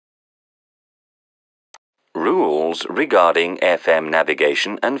Rules regarding FM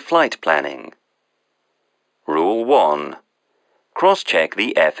navigation and flight planning. Rule 1. Cross-check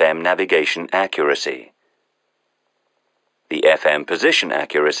the FM navigation accuracy. The FM position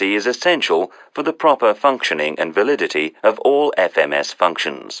accuracy is essential for the proper functioning and validity of all FMS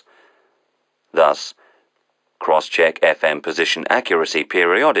functions. Thus, cross-check FM position accuracy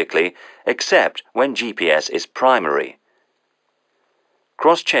periodically except when GPS is primary.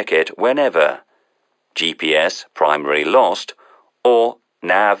 Cross-check it whenever GPS primary lost or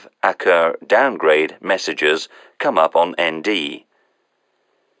NAV occur downgrade messages come up on ND.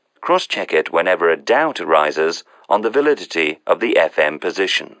 Cross-check it whenever a doubt arises on the validity of the FM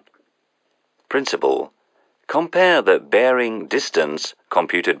position. Principle: compare the bearing distance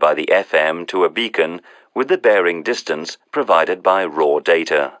computed by the FM to a beacon with the bearing distance provided by raw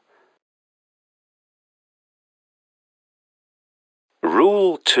data.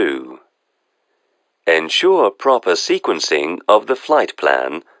 Rule 2. Ensure proper sequencing of the flight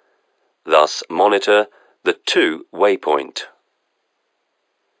plan, thus monitor the to waypoint.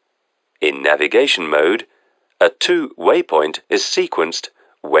 In navigation mode, a to waypoint is sequenced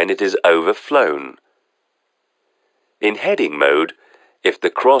when it is overflown. In heading mode, if the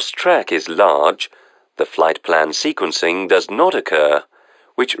cross track is large, the flight plan sequencing does not occur,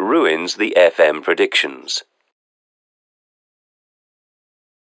 which ruins the FM predictions.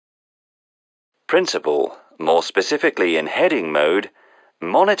 Principle: more specifically in heading mode,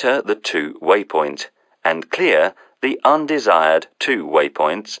 monitor the to waypoint and clear the undesired to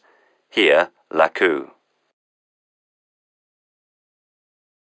waypoints, here LACU.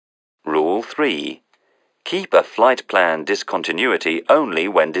 Rule 3. Keep a flight plan discontinuity only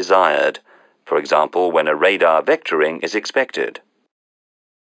when desired, for example when a radar vectoring is expected.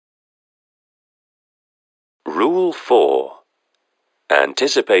 Rule 4.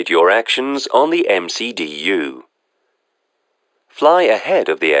 Anticipate your actions on the MCDU. Fly ahead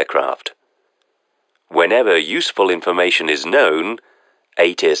of the aircraft. Whenever useful information is known,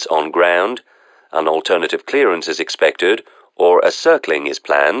 ATIS on ground, an alternative clearance is expected, or a circling is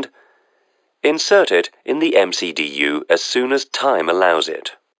planned, insert it in the MCDU as soon as time allows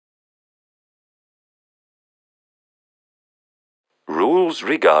it. Rules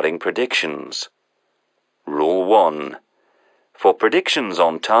regarding predictions. Rule 1. For predictions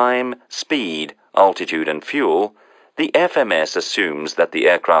on time, speed, altitude and fuel, the FMS assumes that the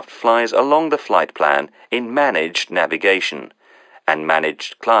aircraft flies along the flight plan in managed navigation and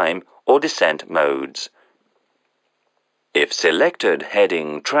managed climb or descent modes. If selected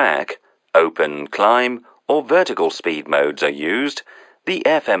heading track, open climb or vertical speed modes are used, the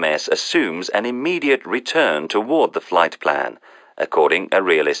FMS assumes an immediate return toward the flight plan according a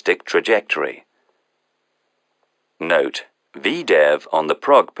realistic trajectory. Note: VDEV on the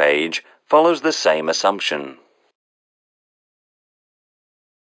prog page follows the same assumption.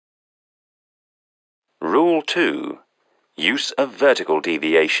 Rule 2. Use of vertical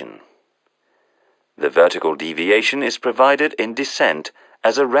deviation. The vertical deviation is provided in descent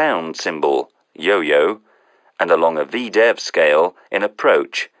as a round symbol, yo-yo, and along a VDEV scale in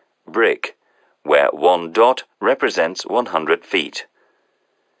approach, brick, where one dot represents 100 feet.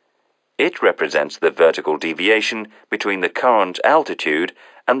 It represents the vertical deviation between the current altitude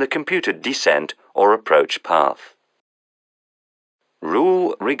and the computed descent or approach path.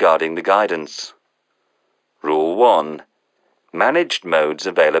 Rule regarding the guidance. Rule 1. Managed modes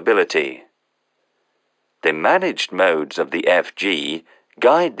availability. The managed modes of the FG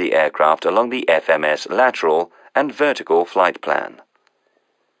guide the aircraft along the FMS lateral and vertical flight plan.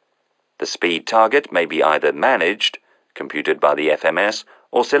 The speed target may be either managed, computed by the FMS,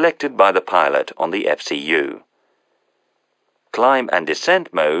 or selected by the pilot on the FCU. Climb and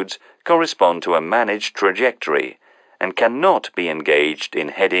descent modes correspond to a managed trajectory and cannot be engaged in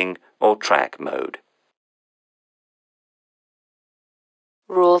heading or track mode.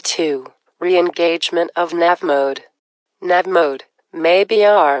 Rule 2. Re-engagement of NAV mode. NAV mode may be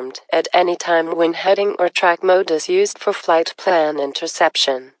armed at any time when heading or track mode is used for flight plan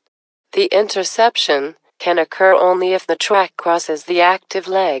interception. The interception can occur only if the track crosses the active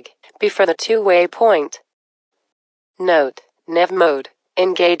leg before the two-way point. Note: NAV mode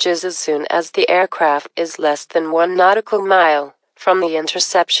engages as soon as the aircraft is less than 1 nautical mile from the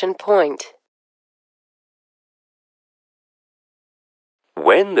interception point.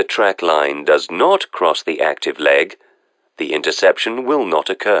 When the track line does not cross the active leg, the interception will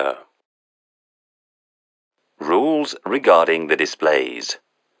not occur. Rules regarding the displays.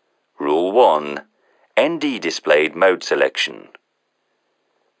 Rule 1. ND displayed mode selection.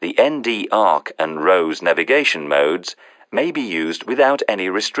 The ND arc and rose navigation modes may be used without any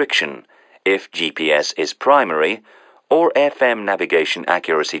restriction if GPS is primary or FM navigation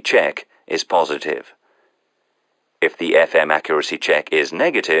accuracy check is positive. If the FM accuracy check is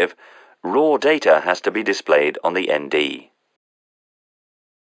negative, raw data has to be displayed on the ND.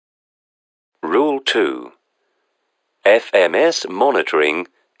 Rule 2. FMS monitoring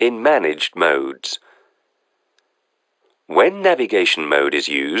in managed modes. When navigation mode is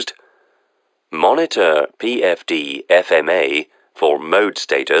used, monitor PFD FMA for mode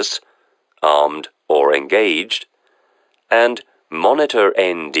status, armed or engaged, and monitor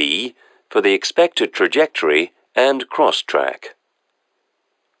ND for the expected trajectory and cross-track.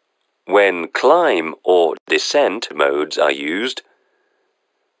 When climb or descent modes are used,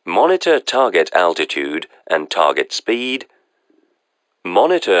 monitor target altitude and target speed,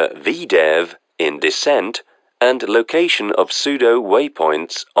 monitor VDEV in descent and location of pseudo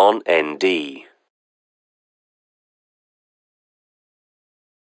waypoints on ND.